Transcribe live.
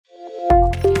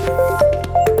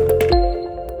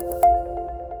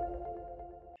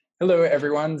Hello,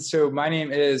 everyone. So, my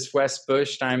name is Wes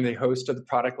Bush. I'm the host of the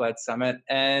Product Led Summit.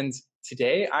 And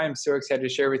today I'm so excited to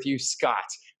share with you Scott,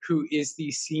 who is the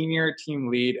senior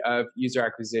team lead of user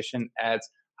acquisition at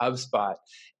HubSpot.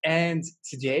 And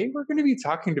today we're going to be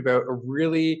talking about a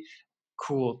really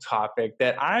cool topic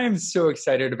that I am so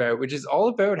excited about, which is all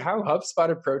about how HubSpot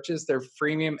approaches their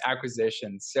freemium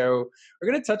acquisition. So,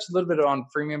 we're going to touch a little bit on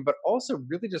freemium, but also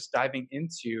really just diving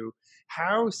into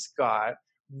how Scott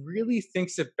really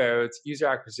thinks about user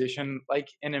acquisition like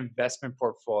an investment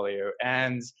portfolio,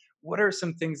 and what are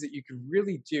some things that you could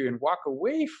really do and walk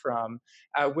away from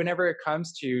whenever it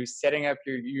comes to setting up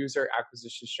your user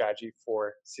acquisition strategy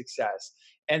for success.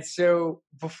 And so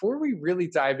before we really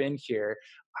dive in here,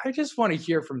 I just want to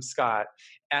hear from Scott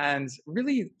and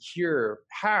really hear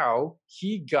how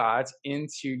he got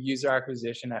into user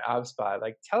acquisition at HubSpot.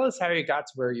 Like, tell us how you got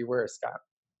to where you were, Scott.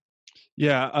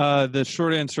 Yeah, the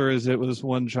short answer is it was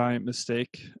one giant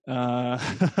mistake.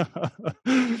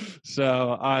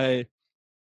 So I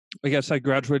guess I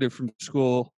graduated from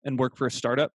school and worked for a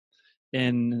startup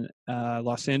in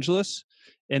Los Angeles.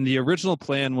 And the original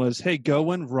plan was, hey,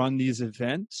 go and run these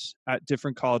events at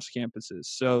different college campuses.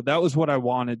 So that was what I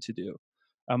wanted to do.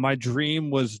 My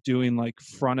dream was doing like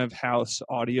front of house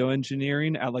audio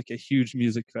engineering at like a huge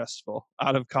music festival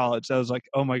out of college. I was like,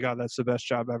 oh my God, that's the best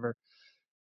job ever.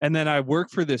 And then I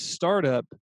work for this startup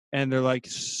and they're like,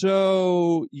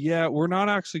 so yeah, we're not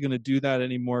actually going to do that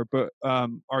anymore, but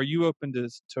are you open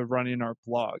to running our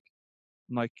blog?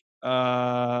 I'm like,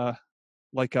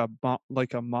 like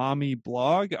a mommy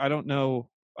blog? I don't know.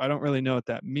 I don't really know what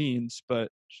that means, but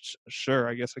sure,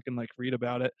 I guess I can like read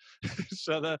about it.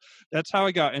 So that's how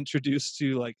I got introduced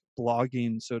to like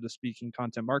blogging, so to speak, in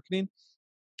content marketing.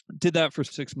 Did that for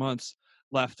 6 months,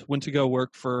 left, went to go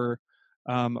work for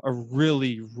a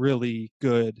really, really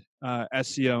good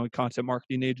SEO and content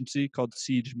marketing agency called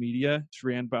Siege Media. It's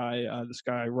ran by this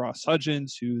guy, Ross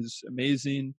Hudgens, who's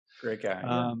amazing. Great guy.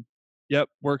 Yeah. Yep,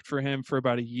 worked for him for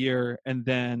about a year and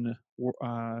then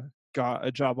got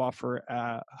a job offer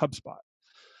at HubSpot.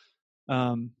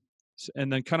 And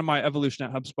then kind of my evolution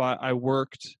at HubSpot, I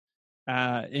worked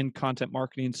in content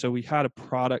marketing. So we had a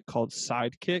product called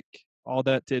Sidekick. All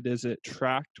that did is it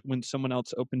tracked when someone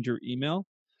else opened your email.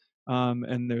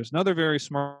 And there's another very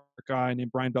smart guy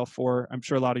named Brian Belfour. I'm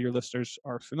sure a lot of your listeners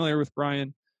are familiar with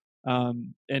Brian.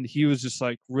 And he was just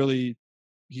like really,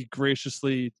 he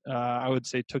graciously, I would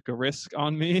say, took a risk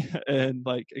on me and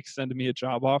like extended me a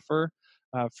job offer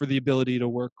for the ability to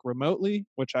work remotely,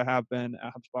 which I have been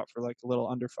at HubSpot for like a little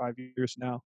under 5 years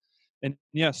now. And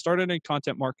yeah, started in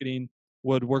content marketing,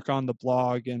 would work on the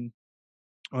blog and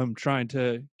trying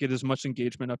to get as much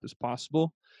engagement up as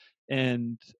possible.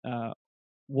 And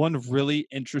one really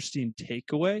interesting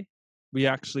takeaway we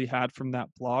actually had from that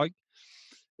blog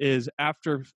is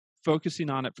after focusing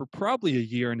on it for probably a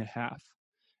year and a half,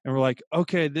 and we're like,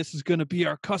 okay, this is going to be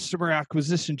our customer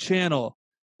acquisition channel.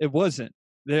 It wasn't.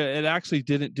 It actually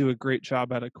didn't do a great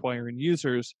job at acquiring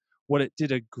users. What it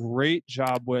did a great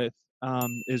job with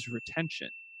is retention.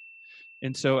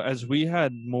 And so as we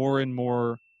had more and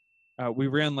more, we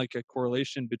ran like a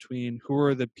correlation between who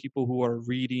are the people who are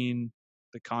reading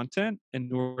the content and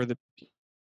who are the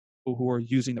people who are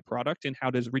using the product, and how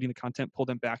does reading the content pull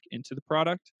them back into the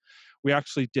product. We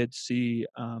actually did see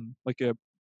like a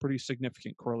pretty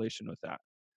significant correlation with that,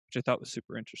 which I thought was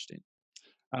super interesting.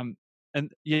 Um,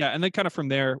 and yeah, and then kind of from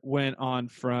there went on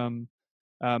from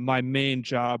my main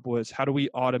job was how do we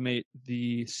automate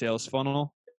the sales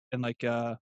funnel in like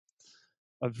a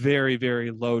very,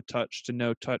 very low touch to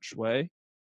no touch way,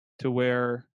 to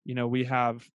where, you know, we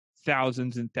have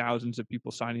thousands and thousands of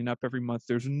people signing up every month.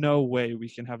 There's no way we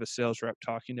can have a sales rep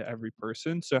talking to every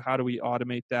person. So how do we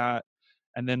automate that?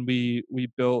 And then we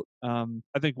built, I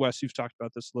think Wes, you've talked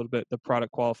about this a little bit, the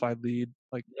product qualified lead.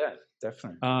 Like, Yeah,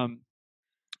 definitely.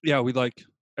 yeah, we like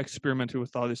experimented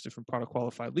with all these different product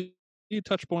qualified lead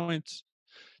touch points.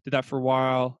 Did that for a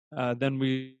while. Then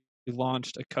we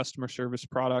launched a customer service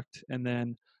product, and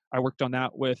then I worked on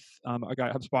that with a guy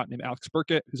at HubSpot named Alex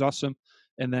Burkett, who's awesome.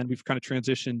 And then we've kind of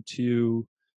transitioned to,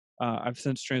 I've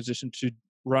since transitioned to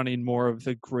running more of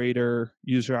the greater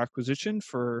user acquisition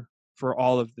for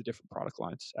all of the different product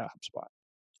lines at HubSpot.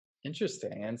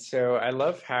 Interesting. And so I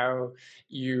love how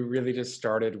you really just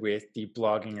started with the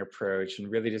blogging approach and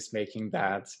really just making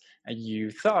that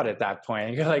you thought at that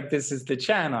point. You're like, this is the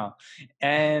channel.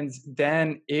 And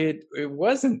then it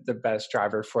wasn't the best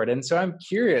driver for it. And so I'm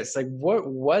curious, like, what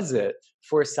was it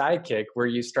for Sidekick where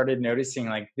you started noticing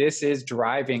like this is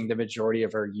driving the majority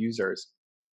of our users?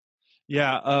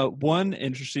 Yeah, one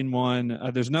interesting one.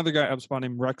 There's another guy at HubSpot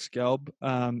named Rex Gelb.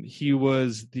 He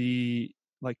was the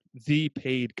like the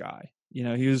paid guy.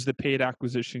 He was the paid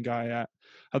acquisition guy at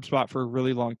HubSpot for a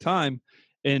really long time.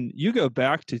 And you go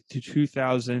back to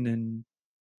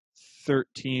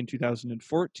 2013,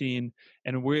 2014,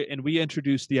 and we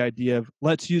introduced the idea of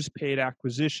let's use paid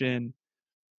acquisition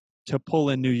to pull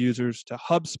in new users to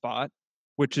HubSpot,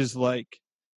 which is like,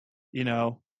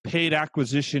 paid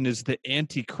acquisition is the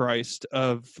antichrist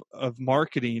of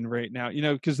marketing right now,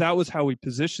 because that was how we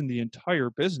positioned the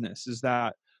entire business, is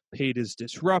that paid is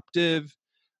disruptive.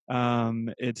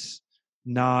 It's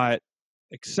not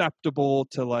acceptable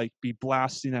to like be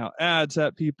blasting out ads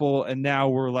at people, and now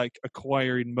we're like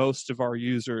acquiring most of our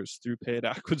users through paid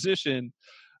acquisition.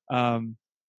 From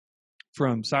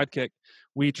Sidekick,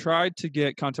 we tried to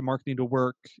get content marketing to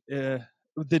work. The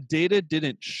data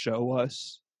didn't show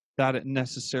us that it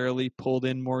necessarily pulled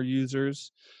in more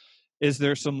users. Is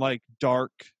there some like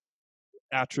dark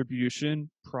attribution?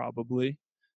 Probably.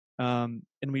 And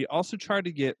we also tried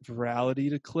to get virality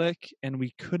to click, and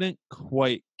we couldn't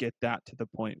quite get that to the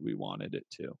point we wanted it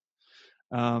to.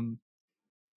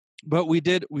 But we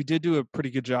did do a pretty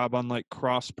good job on like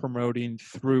cross promoting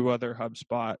through other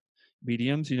HubSpot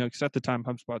mediums, because at the time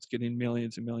HubSpot's getting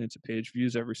millions and millions of page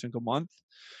views every single month.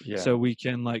 Yeah. So we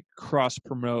can like cross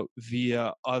promote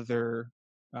via other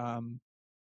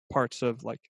parts of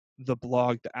like the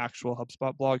blog, the actual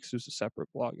HubSpot blog, because it was a separate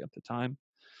blog at the time.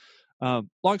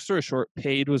 Long story short,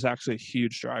 paid was actually a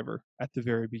huge driver at the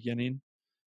very beginning.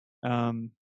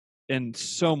 And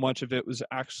so much of it was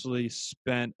actually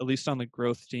spent, at least on the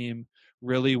growth team,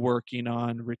 really working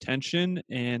on retention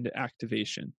and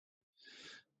activation.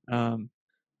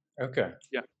 Okay.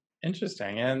 Yeah.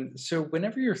 Interesting. And so,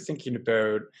 whenever you're thinking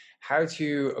about how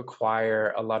to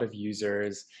acquire a lot of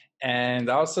users and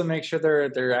also make sure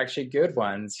they're actually good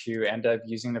ones who end up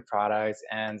using the product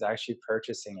and actually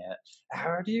purchasing it,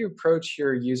 how do you approach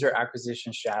your user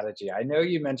acquisition strategy? I know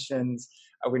you mentioned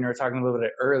when we were talking a little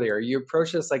bit earlier, you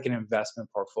approach this like an investment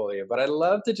portfolio, but I'd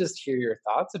love to just hear your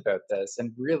thoughts about this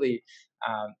and really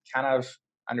kind of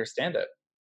understand it.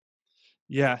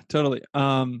 Yeah, totally.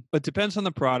 But depends on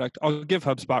the product. I'll give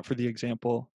HubSpot for the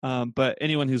example. But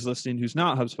anyone who's listening who's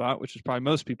not HubSpot, which is probably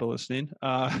most people listening,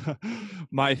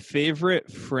 my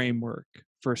favorite framework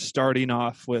for starting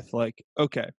off with like,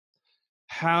 okay,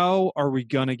 how are we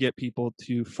going to get people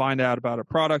to find out about a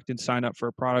product and sign up for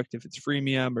a product if it's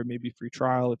freemium, or maybe free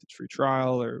trial if it's free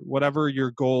trial, or whatever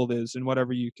your goal is and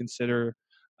whatever you consider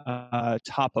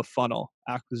top of funnel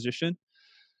acquisition.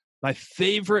 My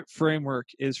favorite framework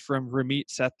is from Ramit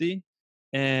Sethi,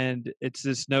 and it's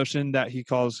this notion that he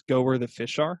calls "go where the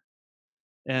fish are,"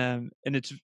 and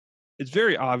it's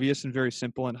very obvious and very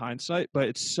simple in hindsight, but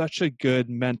it's such a good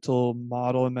mental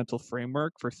model and mental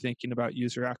framework for thinking about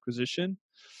user acquisition.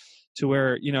 To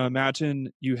where,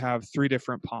 imagine you have 3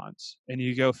 different ponds, and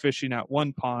you go fishing at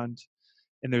one pond,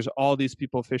 and there's all these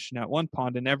people fishing at one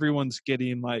pond, and everyone's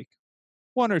getting like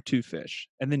 1 or 2 fish,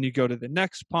 and then you go to the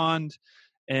next pond,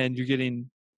 and you're getting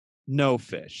no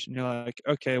fish. And you're like,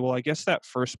 okay, well, I guess that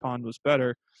first pond was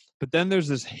better. But then there's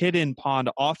this hidden pond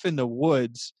off in the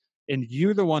woods, and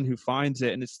you're the one who finds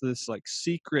it. And it's this like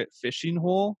secret fishing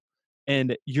hole.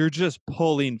 And you're just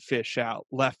pulling fish out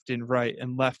left and right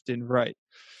and left and right.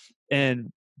 And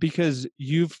because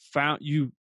you've found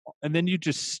you, and then you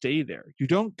just stay there. You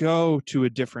don't go to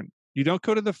you don't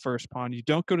go to the first pond. You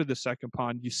don't go to the second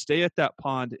pond. You stay at that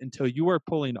pond until you are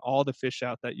pulling all the fish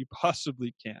out that you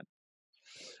possibly can.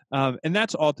 And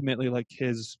that's ultimately like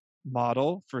his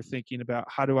model for thinking about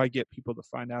how do I get people to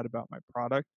find out about my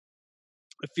product.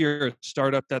 If you're a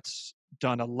startup, that's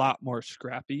done a lot more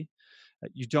scrappy.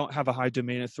 You don't have a high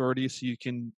domain authority, so you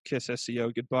can kiss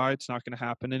SEO goodbye. It's not going to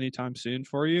happen anytime soon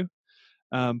for you.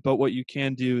 But what you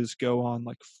can do is go on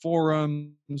like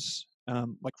forums,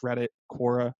 like Reddit,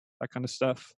 Quora, that kind of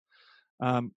stuff.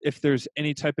 If there's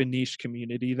any type of niche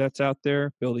community that's out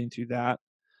there, building through that.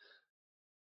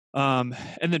 And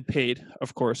then paid,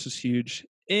 of course, is huge.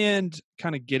 And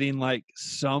kind of getting like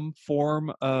some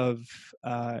form of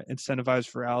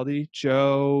incentivized virality.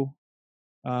 Joe,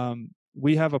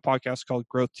 we have a podcast called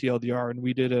Growth TLDR, and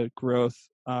we did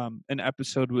an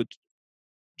episode with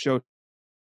Joe,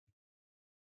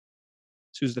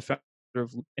 who's the founder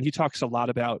of, and he talks a lot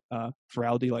about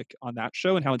virality, like on that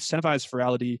show, and how incentivized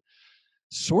virality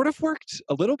sort of worked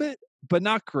a little bit, but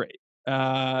not great.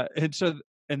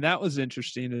 And that was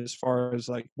interesting as far as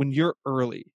like when you're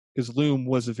early, because Loom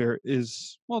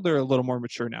they're a little more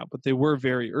mature now, but they were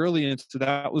very early. And so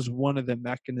that was one of the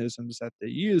mechanisms that they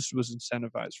used, was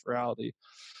incentivized virality.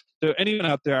 So anyone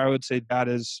out there, I would say that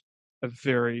is a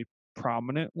very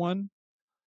prominent one.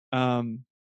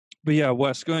 But yeah,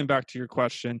 Wes, going back to your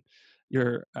question,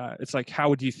 it's like, how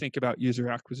would you think about user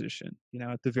acquisition,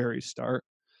 at the very start?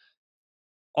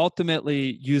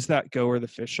 Ultimately, use that go where the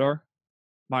fish are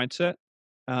mindset,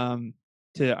 um,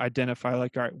 to identify,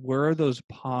 like, all right, where are those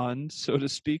ponds, so to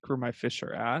speak, where my fish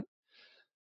are at?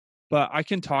 But I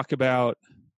can talk about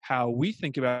how we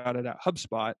think about it at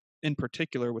HubSpot, in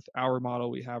particular with our model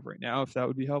we have right now, if that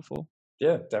would be helpful.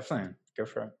 Yeah, definitely. Go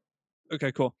for it.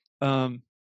 Okay, cool.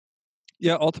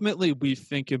 Yeah, ultimately, we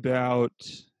think about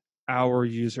our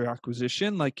user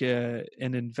acquisition like an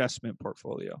investment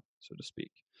portfolio, so to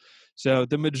speak. So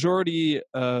the majority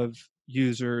of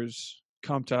users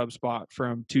come to HubSpot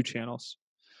from two channels,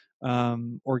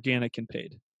 organic and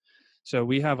paid. So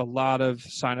we have a lot of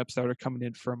signups that are coming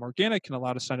in from organic and a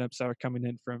lot of signups that are coming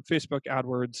in from Facebook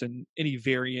AdWords and any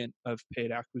variant of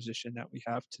paid acquisition that we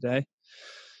have today.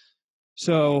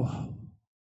 So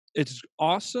it's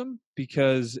awesome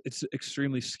because it's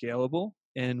extremely scalable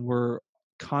and we're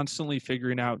constantly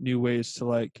figuring out new ways to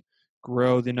like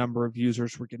grow the number of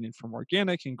users we're getting from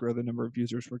organic and grow the number of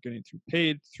users we're getting through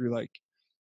paid through like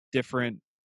different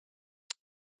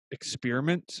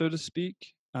experiment, so to speak.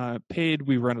 Paid,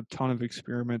 we run a ton of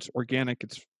experiments. Organic,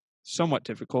 it's somewhat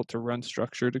difficult to run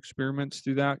structured experiments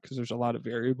through that because there's a lot of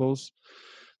variables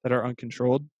that are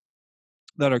uncontrolled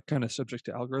that are kind of subject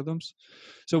to algorithms.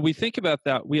 So we think about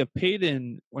that. We have paid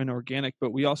in organic,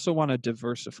 but we also want to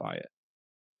diversify it.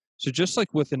 So just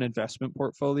like with an investment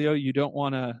portfolio, you don't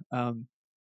want to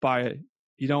buy.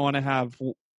 You don't want to have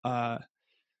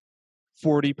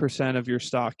 40% of your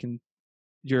stock in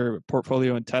your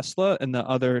portfolio in Tesla and the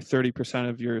other 30%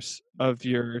 of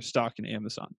your stock in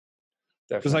Amazon.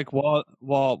 Because Definitely. like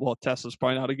while Tesla's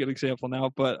probably not a good example now,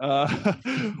 but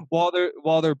while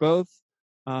they're both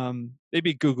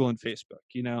maybe Google and Facebook,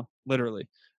 literally,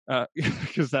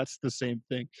 because that's the same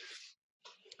thing.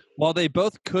 While they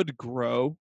both could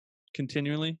grow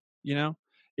continually,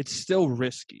 it's still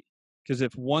risky because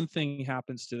if one thing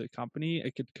happens to the company,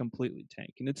 it could completely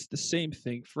tank. And it's the same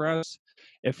thing for us.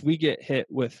 If we get hit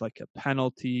with like a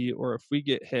penalty or if we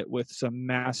get hit with some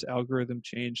mass algorithm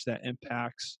change that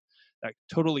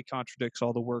totally contradicts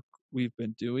all the work we've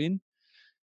been doing,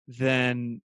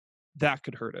 then that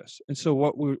could hurt us. And so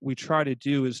what we try to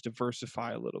do is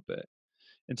diversify a little bit.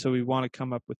 And so we want to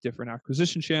come up with different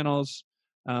acquisition channels,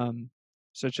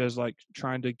 such as like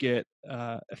trying to get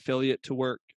affiliate to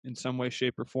work in some way,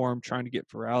 shape, or form, trying to get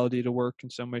virality to work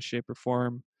in some way, shape, or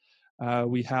form.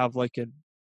 We have like a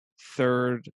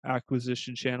third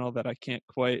acquisition channel that I can't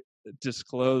quite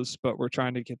disclose, but we're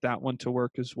trying to get that one to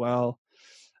work as well.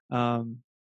 And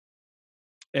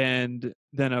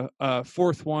then a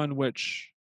fourth one, which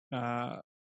I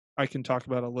can talk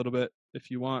about a little bit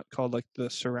if you want, called like the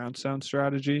surround sound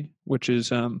strategy, which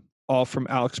is all from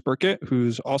Alex Burkett,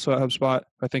 who's also at HubSpot.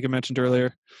 I think I mentioned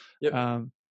earlier. Yep.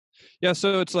 Yeah,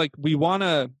 so it's like we want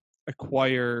to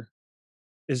acquire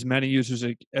as many users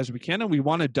as we can, and we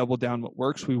want to double down what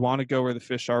works. We want to go where the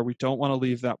fish are. We don't want to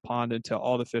leave that pond until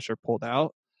all the fish are pulled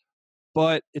out.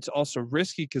 But it's also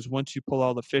risky because once you pull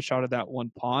all the fish out of that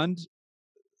one pond,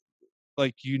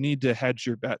 like you need to hedge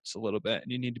your bets a little bit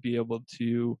and you need to be able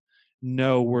to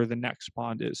know where the next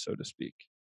pond is, so to speak.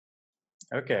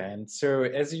 Okay. And so,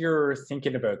 as you're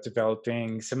thinking about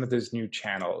developing some of those new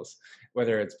channels,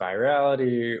 whether it's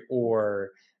virality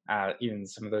or even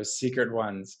some of those secret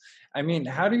ones, I mean,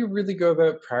 how do you really go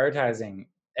about prioritizing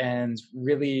and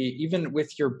really, even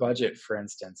with your budget, for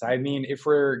instance? I mean, if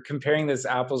we're comparing this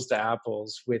apples to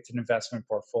apples with an investment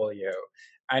portfolio,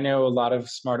 I know a lot of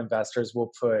smart investors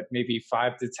will put maybe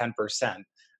 5 to 10%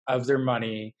 of their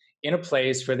money in a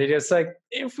place where they just like,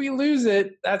 if we lose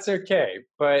it, that's okay.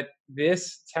 But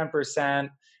this 10%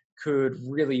 could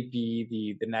really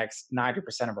be the next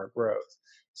 90% of our growth.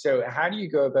 So how do you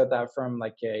go about that from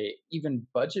like a even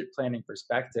budget planning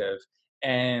perspective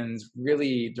and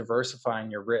really diversifying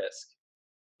your risk?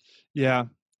 Yeah,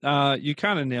 you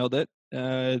kind of nailed it.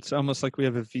 It's almost like we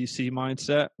have a VC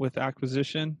mindset with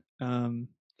acquisition,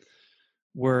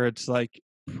 where it's like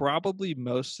probably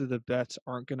most of the bets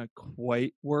aren't going to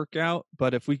quite work out,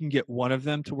 but if we can get one of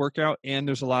them to work out and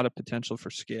there's a lot of potential for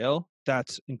scale,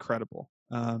 that's incredible.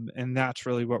 And that's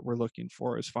really what we're looking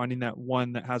for is finding that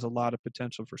one that has a lot of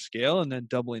potential for scale and then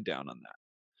doubling down on that.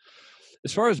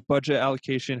 As far as budget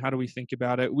allocation, how do we think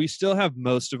about it? We still have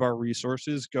most of our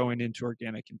resources going into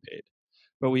organic and paid,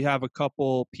 but we have a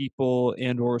couple people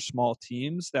and or small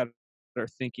teams that are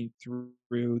thinking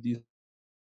through these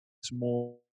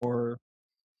more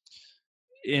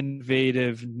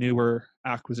innovative, newer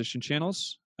acquisition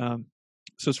channels. So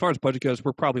as far as budget goes,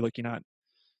 we're probably looking at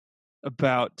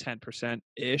about 10%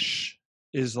 ish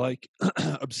is like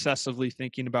obsessively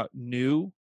thinking about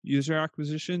new user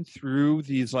acquisition through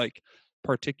these like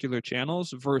particular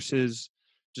channels versus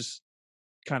just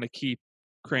kind of keep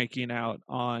cranking out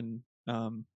on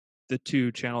the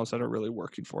two channels that are really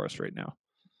working for us right now.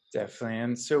 Definitely.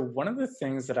 And so one of the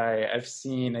things that I've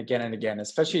seen again and again,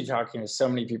 especially talking to so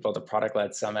many people at the Product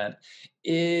Led Summit,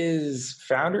 is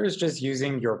founders just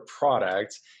using your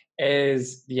product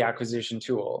as the acquisition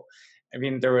tool. I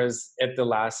mean, there was at the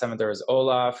last summit, there was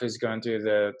Olaf who's going through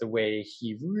the way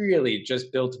he really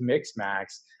just built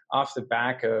Mixmax off the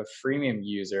back of freemium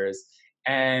users.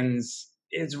 And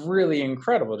it's really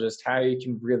incredible just how you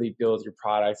can really build your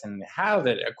products and how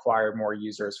that acquire more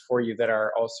users for you that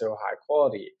are also high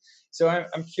quality. So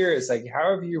I'm curious, like,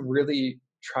 how have you really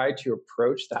tried to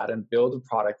approach that and build a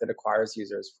product that acquires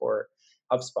users for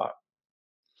HubSpot?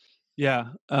 Yeah.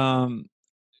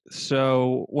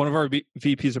 So one of our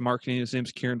VPs of marketing, his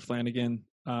name's Kieran Flanagan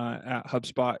at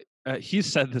HubSpot. He's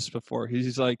said this before.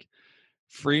 He's like,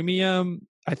 freemium.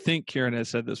 I think Kieran has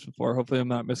said this before. Hopefully, I'm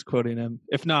not misquoting him.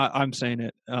 If not, I'm saying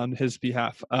it on his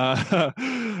behalf.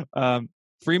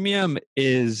 Freemium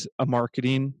is a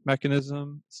marketing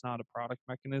mechanism. It's not a product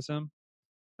mechanism,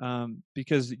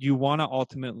 because you want to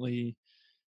ultimately,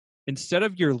 instead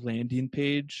of your landing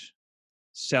page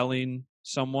selling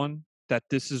someone that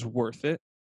this is worth it,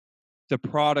 the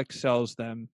product sells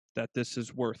them that this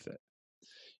is worth it.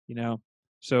 You know,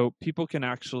 so people can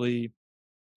actually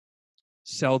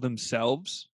sell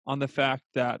themselves on the fact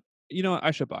that,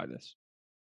 I should buy this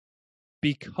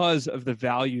because of the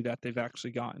value that they've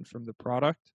actually gotten from the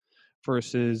product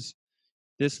versus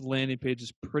this landing page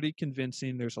is pretty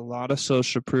convincing. There's a lot of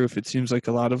social proof. It seems like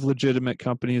a lot of legitimate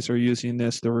companies are using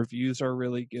this. The reviews are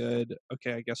really good.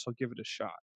 Okay, I guess I'll give it a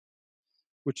shot,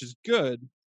 which is good,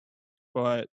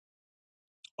 but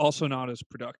also not as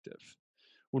productive.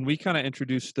 When we kind of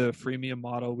introduced the freemium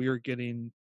model, we were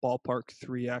getting ballpark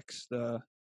 3x the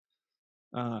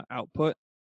output.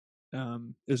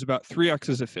 Is about 3x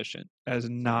as efficient as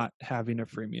not having a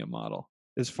freemium model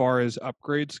as far as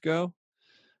upgrades go,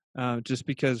 just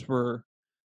because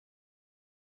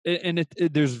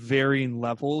there's varying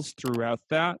levels throughout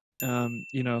that.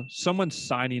 Someone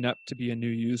signing up to be a new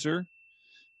user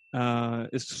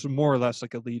is more or less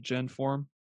like a lead gen form.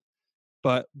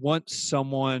 But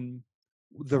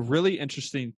the really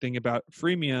interesting thing about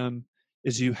freemium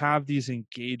is you have these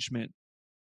engagement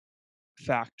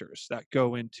factors that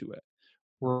go into it.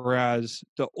 Whereas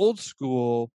the old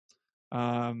school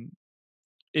um,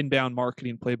 inbound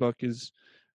marketing playbook is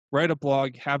write a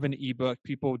blog, have an ebook,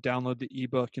 people download the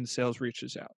ebook, and sales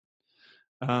reaches out.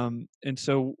 And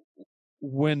so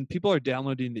when people are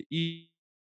downloading the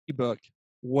ebook,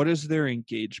 what is their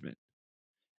engagement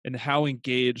and how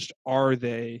engaged are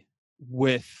they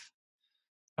with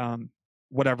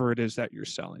whatever it is that you're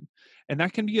selling? And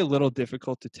that can be a little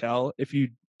difficult to tell.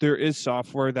 There is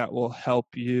software that will help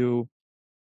you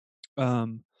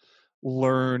um,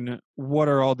 learn what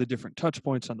are all the different touch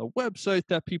points on the website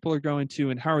that people are going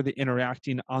to and how are they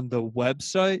interacting on the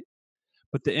website.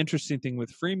 But the interesting thing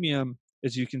with freemium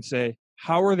is you can say,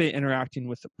 how are they interacting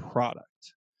with the product?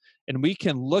 And we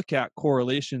can look at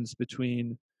correlations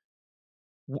between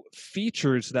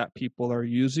features that people are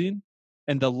using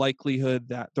and the likelihood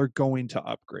that they're going to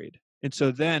upgrade. And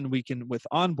so then with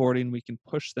onboarding, we can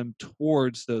push them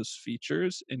towards those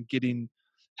features and getting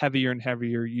heavier and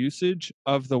heavier usage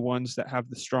of the ones that have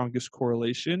the strongest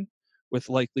correlation with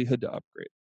likelihood to upgrade.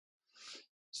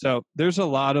 So there's a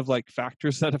lot of like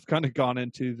factors that have kind of gone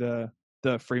into the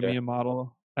Yeah. freemium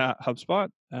model at HubSpot.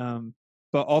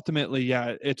 But ultimately,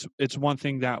 yeah, it's one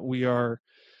thing that we are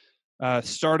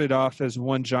started off as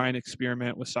one giant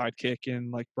experiment with Sidekick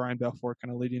and like Brian Belfort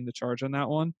kind of leading the charge on that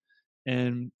one,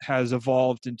 and has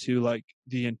evolved into like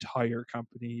the entire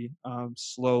company,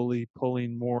 slowly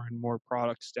pulling more and more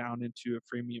products down into a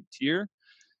freemium tier,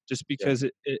 just Yeah. because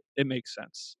it makes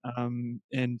sense.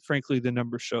 And frankly, the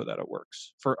numbers show that it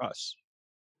works for us.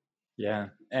 Yeah.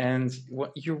 And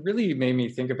what you really made me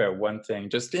think about one thing,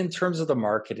 just in terms of the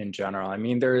market in general. I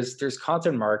mean, there's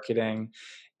content marketing,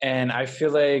 and I feel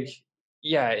like,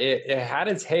 yeah, it had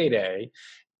its heyday.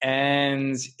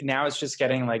 And now it's just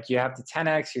getting like you have to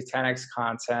 10x your 10x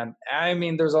content. I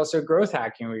mean, there's also growth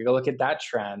hacking where you look at that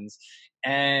trend.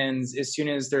 And as soon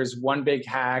as there's one big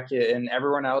hack and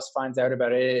everyone else finds out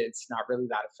about it, it's not really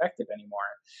that effective anymore.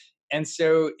 And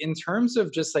so, in terms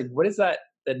of just like what is that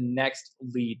the next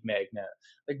lead magnet?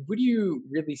 Like, would you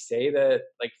really say that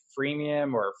like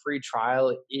freemium or free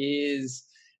trial is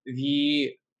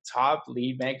the top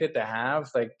lead magnet to have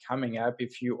like coming up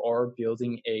if you are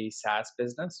building a SaaS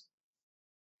business?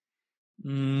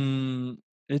 Mm,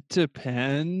 it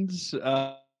depends.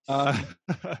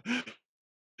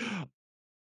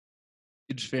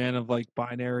 huge fan of like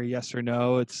binary yes or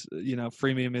no. It's,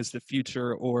 freemium is the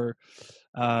future, or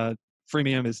uh,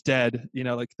 freemium is dead,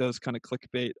 like those kind of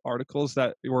clickbait articles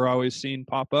that we're always seeing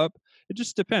pop up. It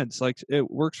just depends. Like it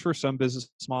works for some business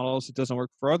models, it doesn't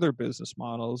work for other business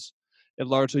models. It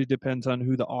largely depends on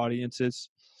who the audience is.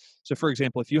 So, for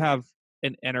example, if you have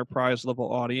an enterprise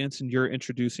level audience and you're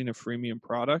introducing a freemium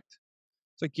product,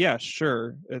 it's like, yeah,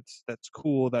 sure, that's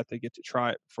cool that they get to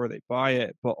try it before they buy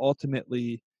it. But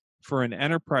ultimately, for an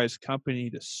enterprise company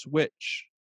to switch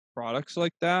products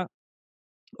like that,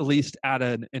 at least at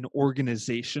an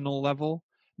organizational level,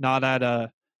 not at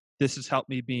a this has helped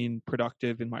me being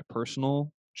productive in my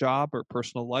personal job or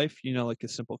personal life, like a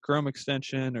simple Chrome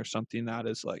extension or something that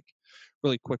is like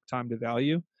really quick time to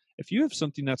value. If you have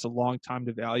something that's a long time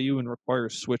to value and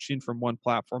requires switching from one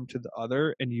platform to the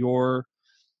other, and your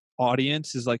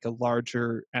audience is like a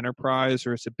larger enterprise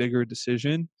or it's a bigger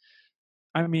decision,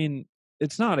 I mean,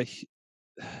 it's not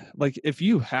like if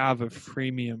you have a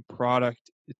freemium product,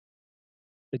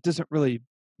 it doesn't really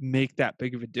make that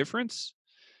big of a difference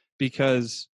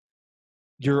because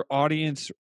your audience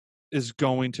is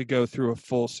going to go through a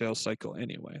full sales cycle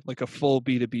anyway, like a full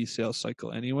B2B sales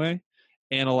cycle anyway,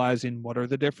 analyzing what are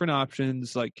the different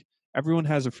options. Like everyone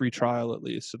has a free trial at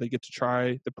least, so they get to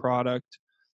try the product,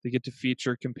 they get to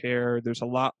feature compare. There's a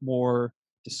lot more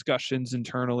discussions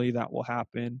internally that will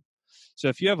happen. So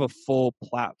if you have a full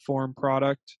platform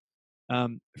product,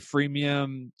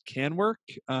 freemium can work.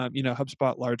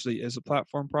 HubSpot largely is a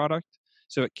platform product,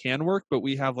 so it can work, but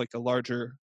we have like a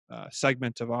larger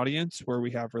segment of audience where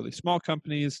we have really small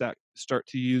companies that start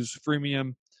to use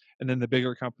freemium, and then the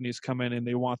bigger companies come in and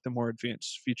they want the more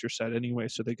advanced feature set anyway,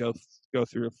 so they go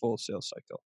through a full sales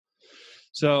cycle.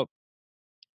 So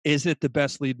is it the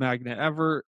best lead magnet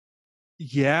ever?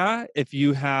 Yeah, if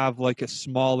you have like if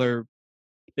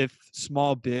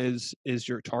small biz is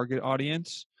your target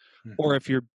audience, or if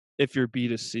you're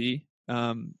B2C,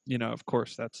 of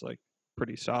course that's like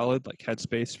pretty solid, like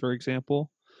Headspace, for example.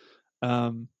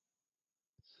 Um,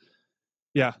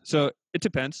 yeah, so it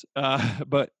depends.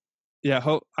 But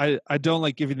yeah, I don't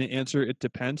like giving the answer. It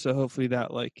depends. So hopefully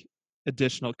that like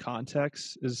additional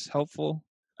context is helpful.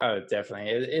 Oh,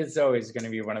 definitely. It's always going to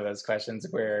be one of those questions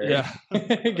where Yeah,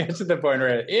 it gets to the point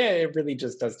where, yeah, it really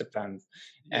just does depend.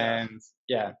 yeah, And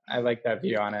yeah, I like that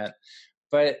view on it.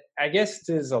 But I guess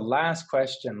there's a last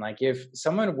question. Like, if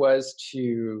someone was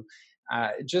to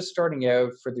just starting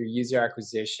out for their user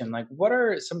acquisition, like, what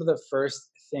are some of the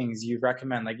first things you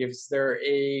recommend? Like, is there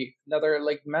another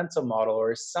like mental model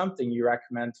or something you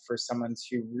recommend for someone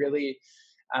to really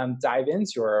dive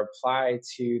into or apply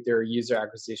to their user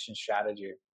acquisition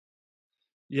strategy?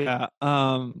 yeah.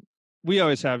 We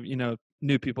always have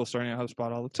new people starting at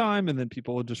HubSpot all the time, and then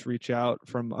people will just reach out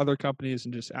from other companies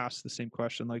and just ask the same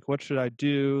question, like, "What should I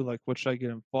do? Like, what should I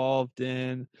get involved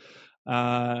in?"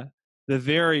 Uh, the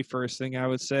very first thing I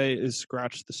would say is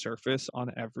scratch the surface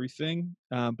on everything,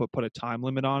 but put a time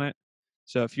limit on it.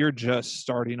 So if you're just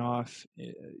starting off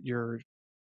your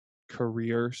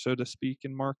career, so to speak,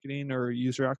 in marketing or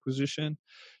user acquisition,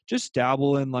 just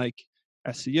dabble in like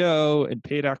SEO and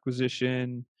paid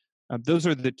acquisition. Those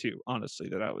are the two, honestly,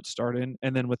 that I would start in.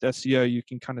 And then with SEO, you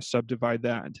can kind of subdivide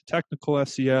that into technical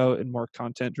SEO and more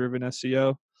content driven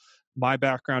SEO. My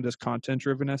background is content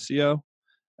driven SEO.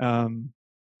 Um,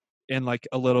 and like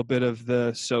a little bit of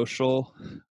the social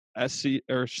SEO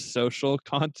or social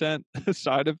content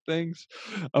side of things,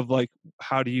 of like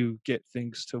how do you get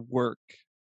things to work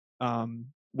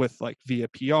with like via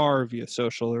PR, via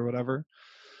social or whatever.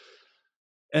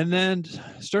 And then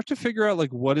start to figure out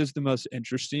like what is the most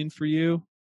interesting for you,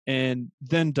 and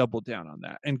then double down on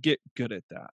that and get good at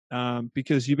that.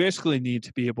 Because you basically need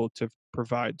to be able to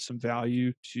provide some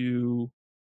value to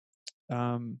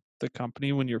the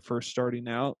company when you're first starting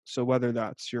out. So whether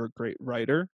that's you're a great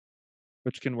writer,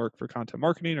 which can work for content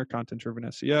marketing or content driven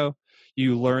SEO,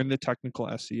 you learn the technical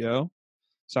SEO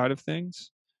side of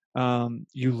things.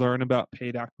 You learn about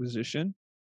paid acquisition,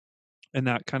 and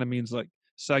that kind of means like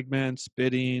segments,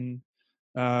 bidding,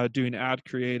 doing ad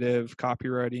creative,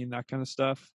 copywriting, that kind of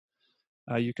stuff.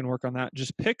 You can work on that.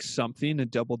 Just pick something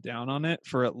and double down on it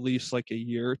for at least like a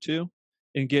year or two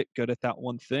and get good at that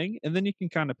one thing. And then you can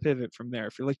kind of pivot from there.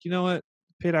 If you're like, you know what,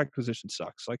 paid acquisition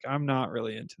sucks, like I'm not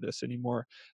really into this anymore,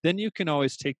 then you can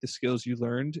always take the skills you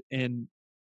learned and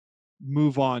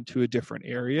move on to a different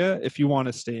area if you want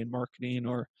to stay in marketing,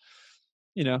 or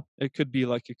it could be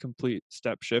like a complete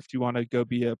step shift. You want to go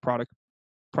be a product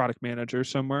manager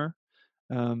somewhere.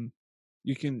 um,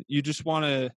 you just want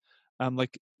to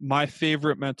like my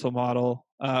favorite mental model,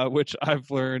 which I've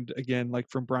learned again like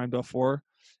from Brian Belfour,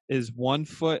 is 1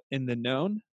 foot in the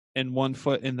known and 1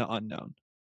 foot in the unknown.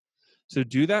 So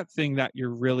do that thing that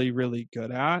you're really, really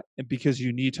good at, and because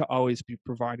you need to always be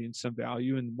providing some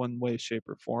value in one way, shape,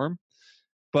 or form.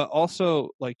 But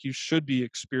also, like, you should be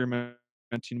experimenting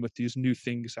with these new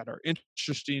things that are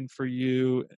interesting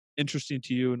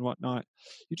to you and whatnot.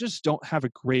 You just don't have a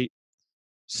great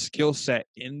skill set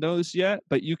in those yet,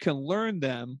 but you can learn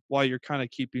them while you're kind of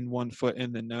keeping one foot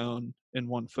in the known and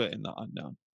one foot in the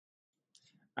unknown.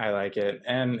 I like it.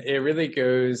 And it really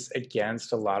goes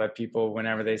against a lot of people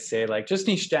whenever they say, like, just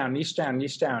niche down, niche down,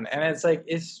 niche down. And it's like,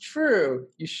 it's true.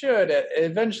 You should at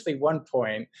eventually one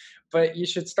point, but you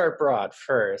should start broad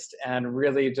first and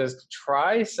really just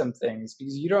try some things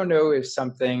because you don't know if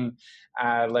something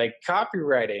like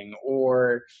copywriting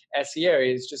or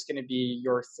SEO is just going to be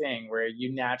your thing where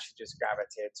you naturally just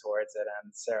gravitate towards it.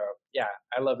 And so, yeah,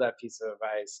 I love that piece of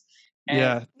advice. And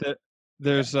Yeah,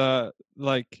 there's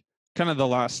like kind of the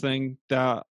last thing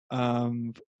that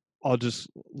I'll just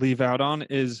leave out on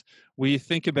is we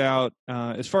think about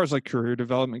as far as like career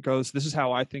development goes. This is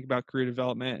how I think about career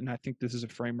development, and I think this is a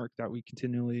framework that we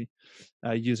continually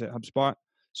use at HubSpot.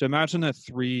 So imagine a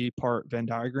 3-part Venn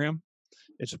diagram.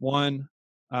 It's one,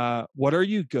 what are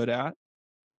you good at?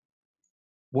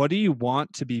 What do you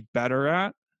want to be better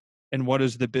at? And what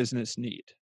does the business need?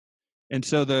 And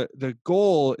so the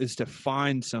goal is to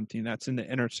find something that's in the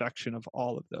intersection of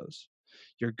all of those.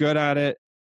 You're good at it,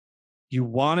 you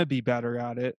want to be better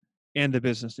at it, and the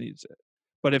business needs it.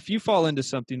 But if you fall into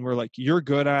something where like you're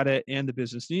good at it and the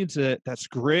business needs it, that's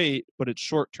great, but it's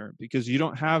short term because you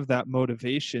don't have that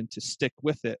motivation to stick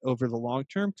with it over the long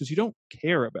term because you don't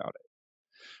care about it.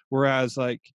 Whereas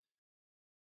like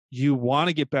you want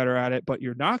to get better at it, but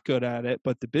you're not good at it,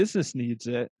 but the business needs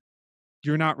it,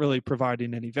 you're not really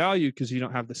providing any value because you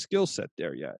don't have the skill set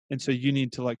there yet. And so you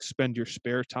need to like spend your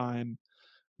spare time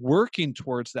working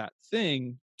towards that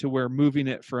thing to where moving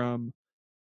it from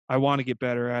I want to get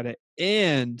better at it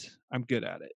and I'm good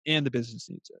at it and the business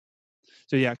needs it.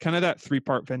 So yeah, kind of that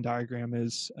 3-part Venn diagram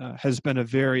is has been a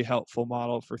very helpful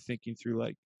model for thinking through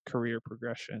like career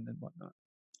progression and whatnot.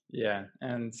 yeah,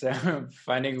 and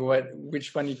finding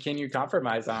which one can you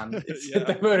compromise on? Is it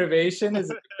Yeah. the motivation? Is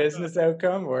it the business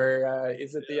outcome, or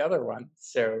is it the Yeah. other one?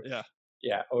 So Yeah.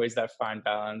 yeah, always that fine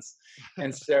balance.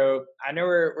 And so I know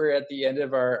we're at the end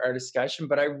of our discussion,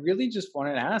 but I really just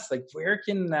wanted to ask, like, where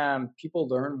can people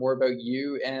learn more about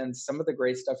you and some of the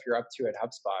great stuff you're up to at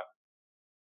HubSpot?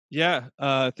 Yeah,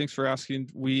 thanks for asking.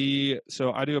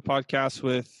 So I do a podcast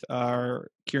with our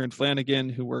Kieran Flanagan,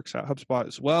 who works at HubSpot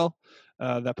as well.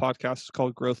 That podcast is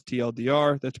called Growth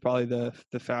TLDR. That's probably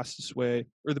the fastest way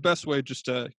or the best way just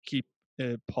to keep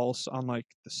a pulse on like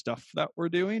the stuff that we're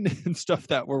doing and stuff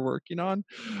that we're working on.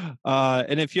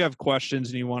 And if you have questions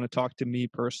and you want to talk to me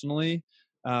personally,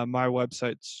 my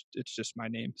website's it's just my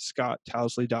name,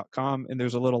 scotttousley.com, and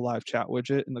there's a little live chat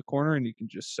widget in the corner, and you can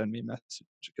just send me a message.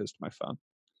 It goes to my phone.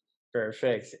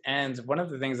 Perfect. And one of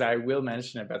the things I will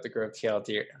mention about the Growth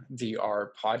TLDR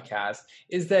podcast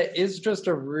is that it's just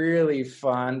a really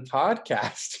fun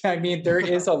podcast. I mean, there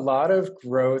is a lot of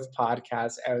growth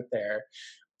podcasts out there,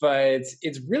 but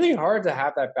it's really hard to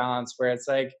have that balance where it's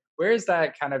like, where's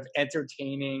that kind of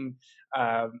entertaining,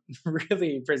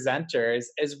 really presenters,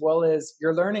 as well as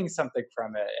you're learning something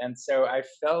from it. And so I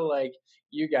felt like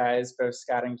you guys, both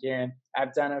Scott and Kieran,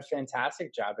 have done a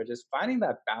fantastic job of just finding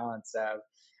that balance of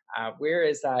where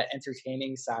is that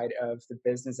entertaining side of the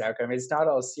business outcome? It's not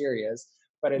all serious,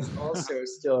 but it's also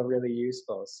still really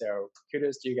useful. So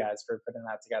kudos to you guys for putting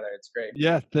that together. It's great.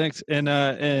 Yeah, thanks. And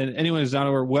anyone who's not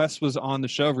aware, Wes was on the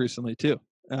show recently too.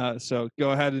 So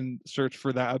go ahead and search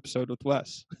for that episode with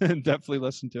Wes and definitely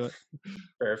listen to it.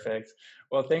 Perfect.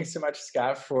 Well, thanks so much,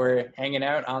 Scott, for hanging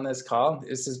out on this call.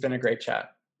 This has been a great chat.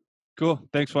 Cool.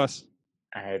 Thanks, Wes.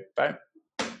 All right. Bye.